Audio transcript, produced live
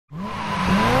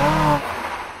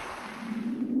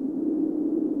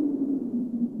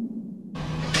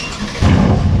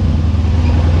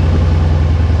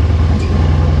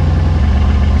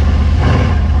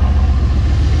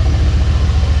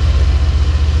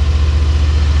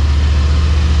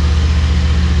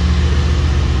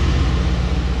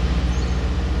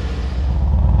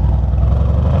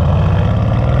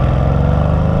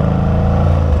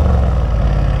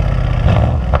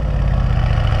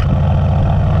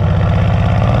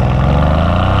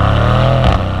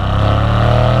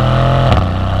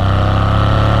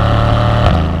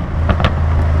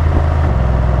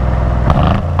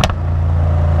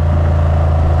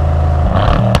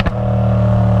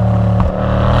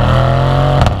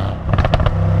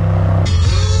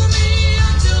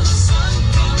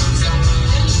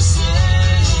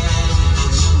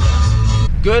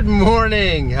Good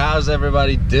morning. How's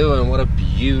everybody doing? What a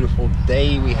beautiful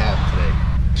day we have today.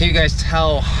 Can you guys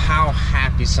tell how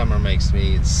happy summer makes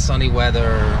me? It's sunny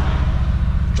weather,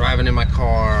 driving in my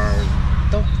car.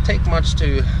 Don't take much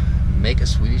to make a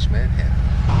Swedish man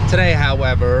happy. Today,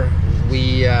 however,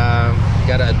 we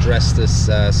gotta address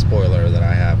this spoiler that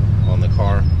I have on the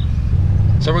car.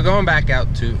 So we're going back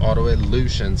out to Auto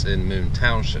Illusions in Moon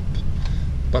Township.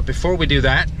 But before we do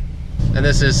that, and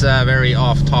this is very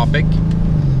off topic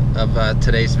of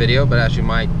today's video, but as you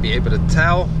might be able to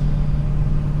tell,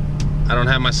 I don't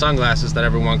have my sunglasses that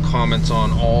everyone comments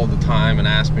on all the time and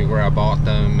asks me where I bought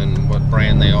them and what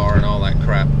brand they are and all that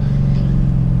crap.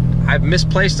 I've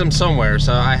misplaced them somewhere,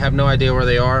 so I have no idea where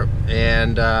they are,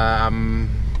 and I'm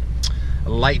a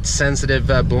light sensitive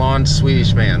blonde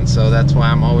Swedish man, so that's why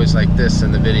I'm always like this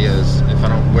in the videos if I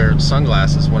don't wear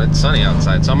sunglasses when it's sunny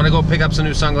outside. So I'm gonna go pick up some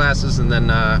new sunglasses, and then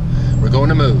we're going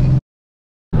to Moon.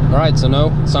 Alright, so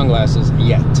no sunglasses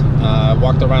yet.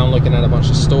 Walked around looking at a bunch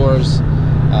of stores,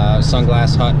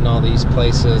 Sunglass Hut and all these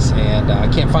places, and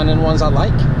I can't find any ones I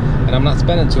like, and I'm not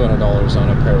spending $200 on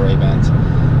a pair of Ray-Bans.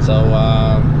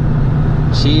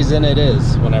 So cheese in it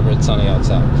is whenever it's sunny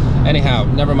outside. Anyhow,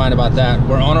 never mind about that.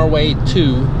 We're on our way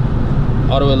to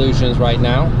Auto Illusions right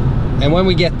now, and when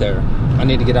we get there, I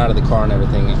need to get out of the car and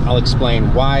everything. I'll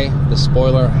explain why the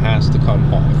spoiler has to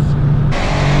come off.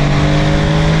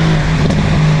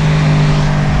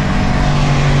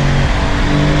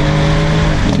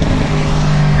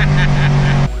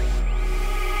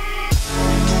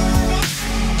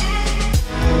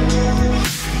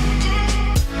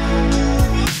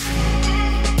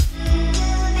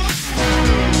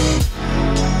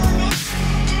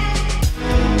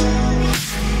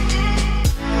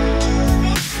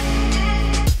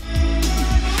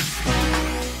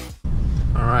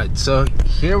 So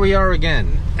here we are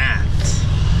again at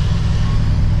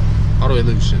Auto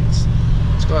Illusions.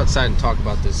 Let's go outside and talk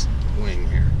about this wing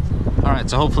here. All right,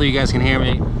 so hopefully you guys can hear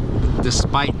me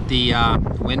despite the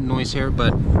wind noise here,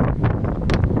 but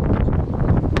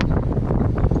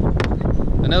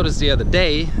I noticed the other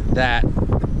day that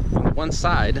on one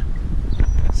side,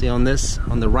 see on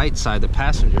the right side, the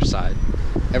passenger side,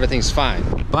 everything's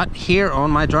fine. But here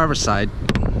on my driver's side,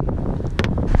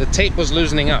 the tape was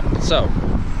loosening up. So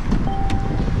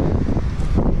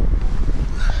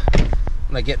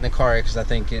when I get in the car, because I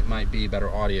think it might be better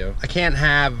audio, I can't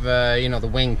have you know, the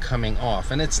wing coming off,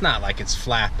 and it's not like it's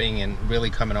flapping and really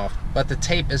coming off, but the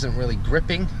tape isn't really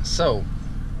gripping. So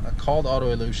I called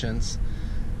Auto Illusions.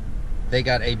 They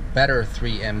got a better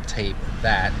 3M tape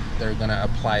that they're gonna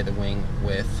apply the wing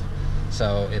with,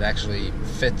 so it actually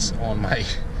fits on my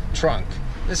trunk.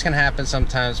 This can happen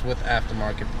sometimes with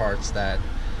aftermarket parts that,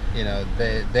 you know,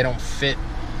 they don't fit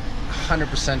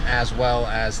 100% as well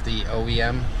as the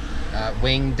OEM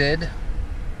wing did,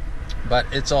 but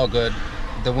it's all good.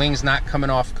 The wing's not coming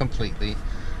off completely.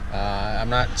 I'm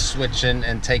not switching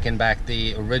and taking back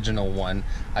the original one.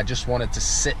 I just want it to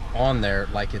sit on there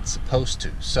like it's supposed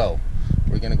to. So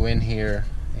we're gonna go in here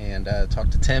and talk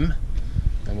to Tim,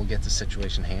 and we'll get the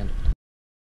situation handled.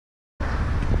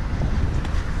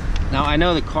 Now I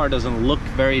know the car doesn't look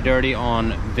very dirty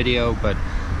on video, but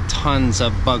tons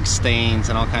of bug stains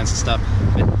and all kinds of stuff.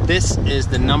 But this is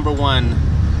the #1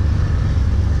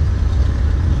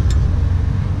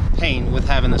 pain with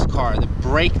having this car. The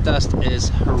brake dust is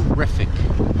horrific.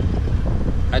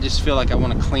 I just feel like I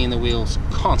want to clean the wheels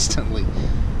constantly.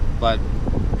 But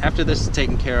after this is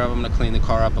taken care of, I'm going to clean the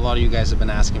car up. A lot of you guys have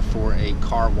been asking for a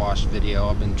car wash video.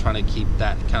 I've been trying to keep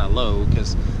that kind of low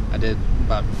because I did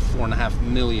about 4.5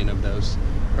 million of those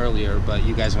earlier, but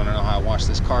you guys want to know how I wash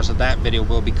this car, so that video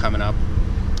will be coming up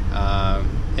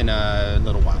in a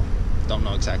little while. Don't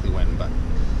know exactly when, but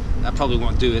I probably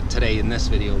won't do it today in this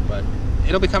video, but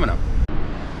it'll be coming up.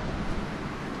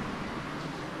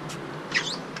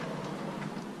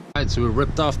 Alright, so we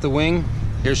ripped off the wing.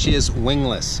 Here she is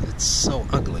wingless. It's so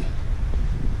ugly.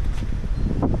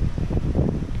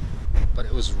 But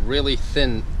it was really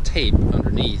thin tape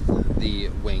underneath the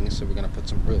wing, so we're gonna put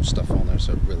some real stuff on there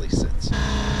so it really sits. Keep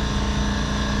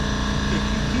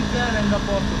that end up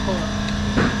off the car.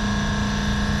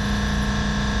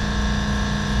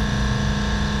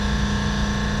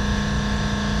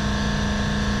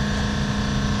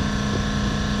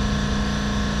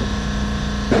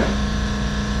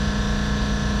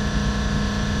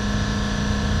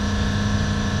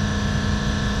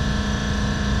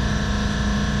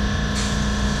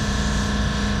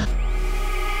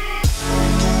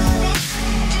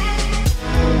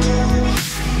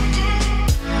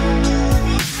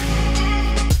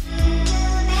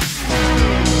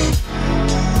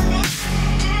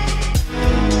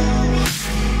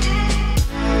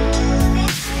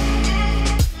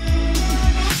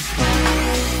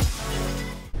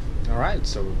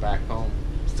 back home.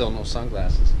 Still no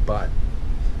sunglasses, but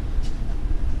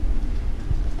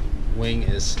wing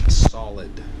is solid.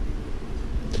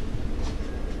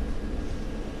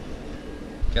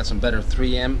 Got some better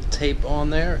 3M tape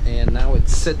on there, and now it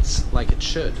sits like it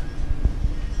should.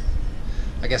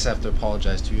 I guess I have to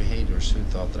apologize to you haters who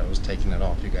thought that I was taking it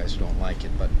off, you guys who don't like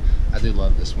it, but I do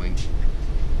love this wing.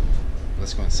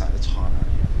 Let's go inside, it's hot out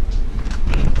here.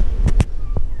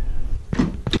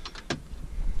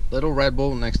 Little Red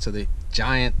Bull next to the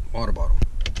giant water bottle.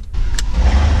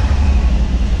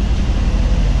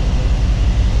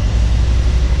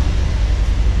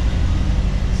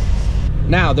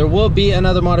 Now, there will be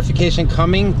another modification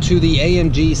coming to the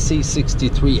AMG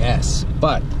C63S,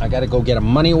 but I gotta go get a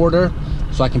money order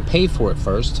so I can pay for it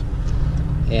first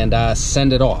and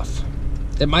send it off.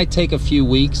 It might take a few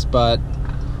weeks, but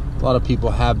a lot of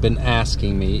people have been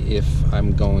asking me if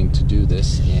I'm going to do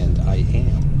this, and I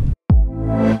am.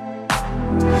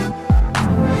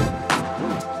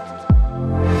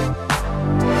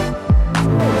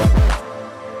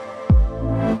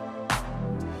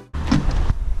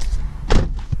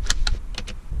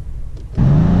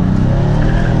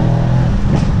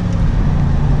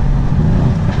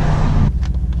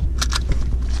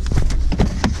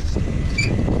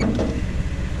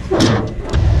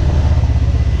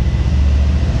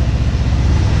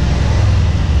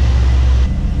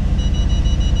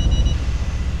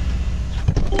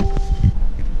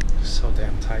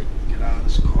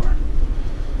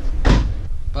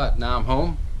 But now I'm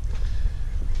home,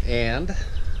 and it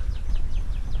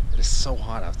is so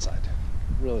hot outside,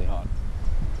 really hot,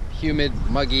 humid,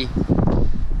 muggy.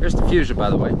 There's the Fusion, by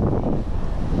the way.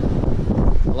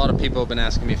 A lot of people have been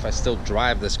asking me if I still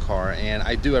drive this car, and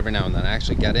I do every now and then. I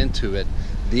actually got into it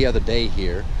the other day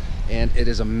here, and it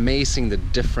is amazing the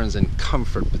difference in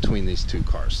comfort between these two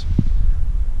cars.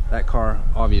 That car,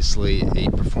 obviously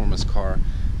a performance car.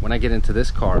 When I get into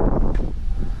this car,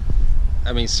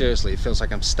 I mean, seriously, it feels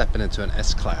like I'm stepping into an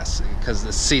S-Class because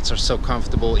the seats are so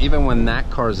comfortable. Even when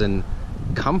that car's in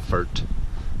comfort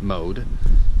mode,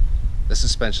 the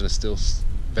suspension is still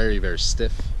very, very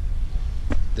stiff.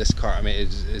 This car, I mean,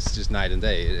 it's just night and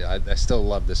day. I still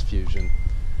love this Fusion.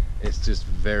 It's just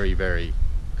very, very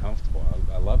comfortable.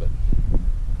 I love it.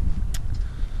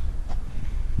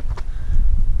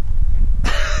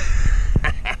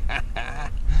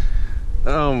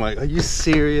 Oh my, are you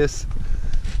serious?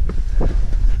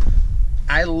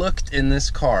 I looked in this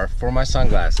car for my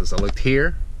sunglasses. I looked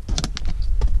here,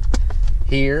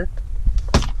 here,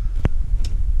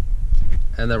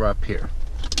 and they're up here.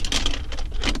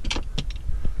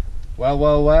 Well,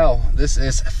 well, well, this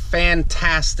is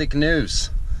fantastic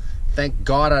news. Thank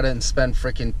God I didn't spend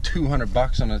freaking 200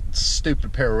 bucks on a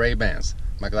stupid pair of Ray-Bans.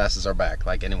 My glasses are back,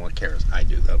 like anyone cares. I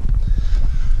do, though.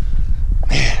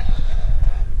 Man,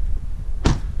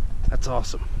 that's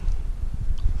awesome.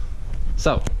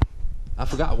 So, I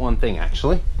forgot one thing,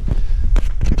 actually.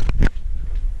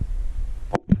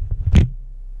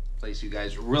 Place you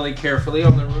guys really carefully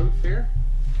on the roof here.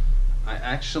 I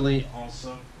actually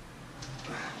also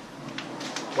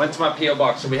went to my P.O.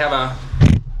 box. So we have a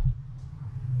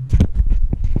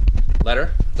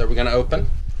letter that we're gonna open.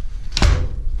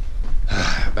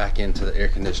 Back into the air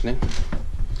conditioning.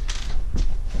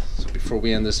 So before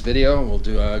we end this video, we'll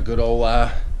do a good old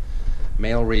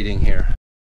mail reading here.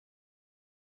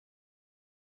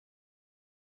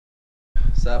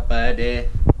 What's up, buddy?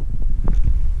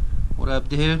 What up,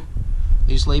 dude?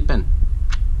 You sleeping?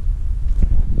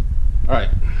 All right.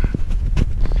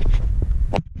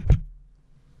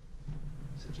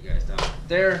 Set you guys down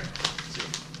there.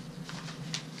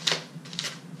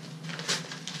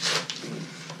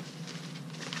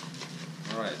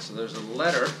 All right. So there's a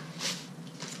letter.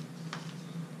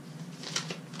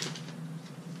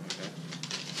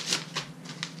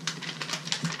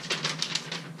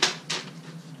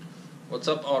 What's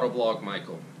up, AutoVlog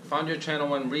Michael? Found your channel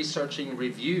when researching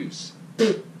reviews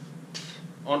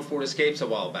on Ford Escapes a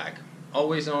while back.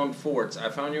 Always owned Fords. I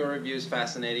found your reviews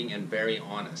fascinating and very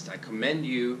honest. I commend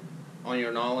you on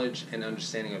your knowledge and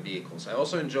understanding of vehicles. I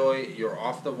also enjoy your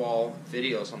off-the-wall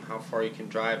videos on how far you can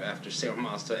drive after 0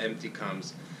 miles to empty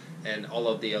comes and all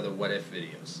of the other what-if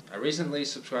videos. I recently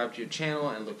subscribed to your channel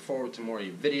and look forward to more of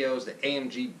your videos. The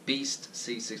AMG Beast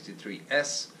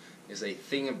C63S is a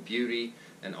thing of beauty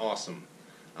and awesome.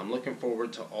 I'm looking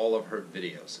forward to all of her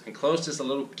videos. Enclosed is a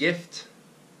little gift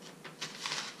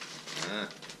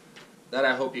that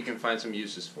I hope you can find some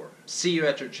uses for. See you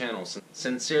at your channel.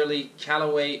 Sincerely,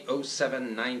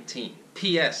 Callaway0719.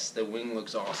 P.S. The wing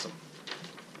looks awesome.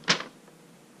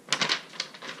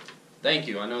 Thank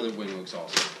you. I know the wing looks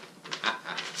awesome.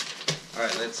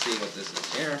 Alright, let's see what this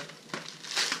is here.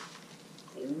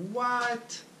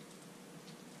 What?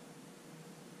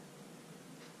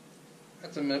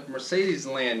 That's a Mercedes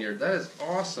lanyard. That is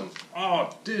awesome.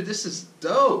 Oh, dude, this is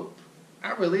dope.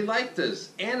 I really like this.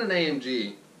 And an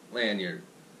AMG lanyard.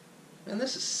 Man,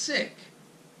 this is sick.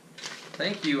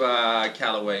 Thank you,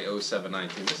 Callaway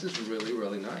 0719. This is really,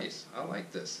 really nice. I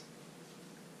like this.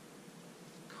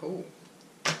 Cool.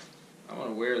 I want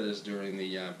to wear this during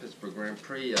the Pittsburgh Grand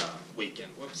Prix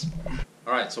weekend. Whoops.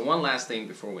 Alright, so one last thing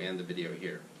before we end the video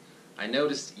here. I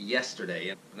noticed yesterday,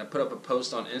 and I put up a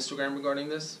post on Instagram regarding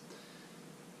this,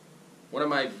 one of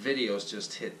my videos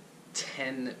just hit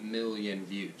 10 million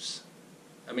views.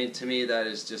 I mean, to me, that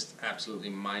is just absolutely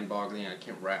mind-boggling. I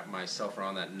can't wrap myself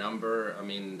around that number. I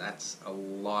mean, that's a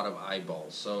lot of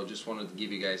eyeballs. So just wanted to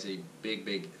give you guys a big,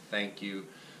 big thank you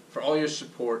for all your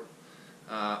support.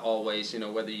 Always, you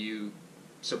know, whether you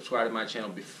subscribe to my channel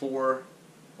before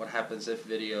What Happens If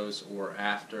videos or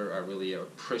after, I really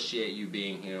appreciate you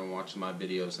being here and watching my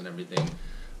videos and everything.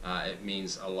 It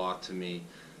means a lot to me.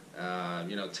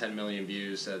 You know, 10 million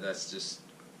views, that's just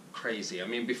crazy. I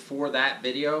mean, before that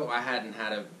video, I hadn't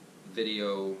had a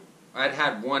video, I'd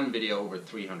had one video over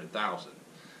 300,000.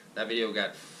 That video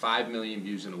got 5 million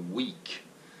views in a week.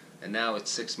 And now it's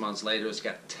 6 months later, it's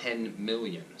got 10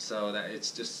 million. So that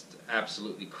it's just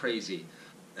absolutely crazy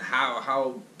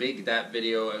how big that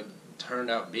video turned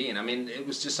out being. I mean, it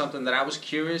was just something that I was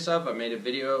curious of. I made a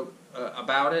video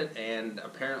about it, and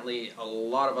apparently a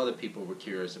lot of other people were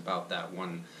curious about that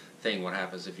one thing, what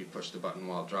happens if you push the button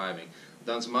while driving.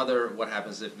 Done some other What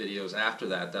Happens If videos after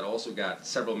that that also got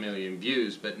several million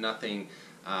views, but nothing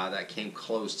that came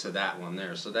close to that one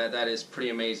there. So that is pretty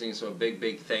amazing. So a big,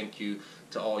 big thank you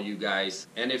to all you guys.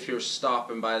 And if you're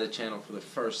stopping by the channel for the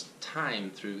first time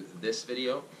through this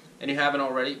video, and you haven't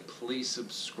already, please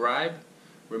subscribe.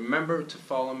 Remember to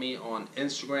follow me on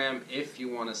Instagram if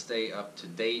you want to stay up to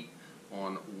date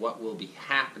on what will be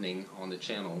happening on the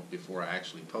channel before I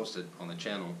actually post it on the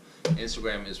channel.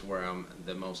 Instagram is where I'm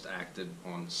the most active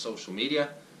on social media.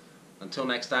 Until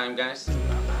next time, guys.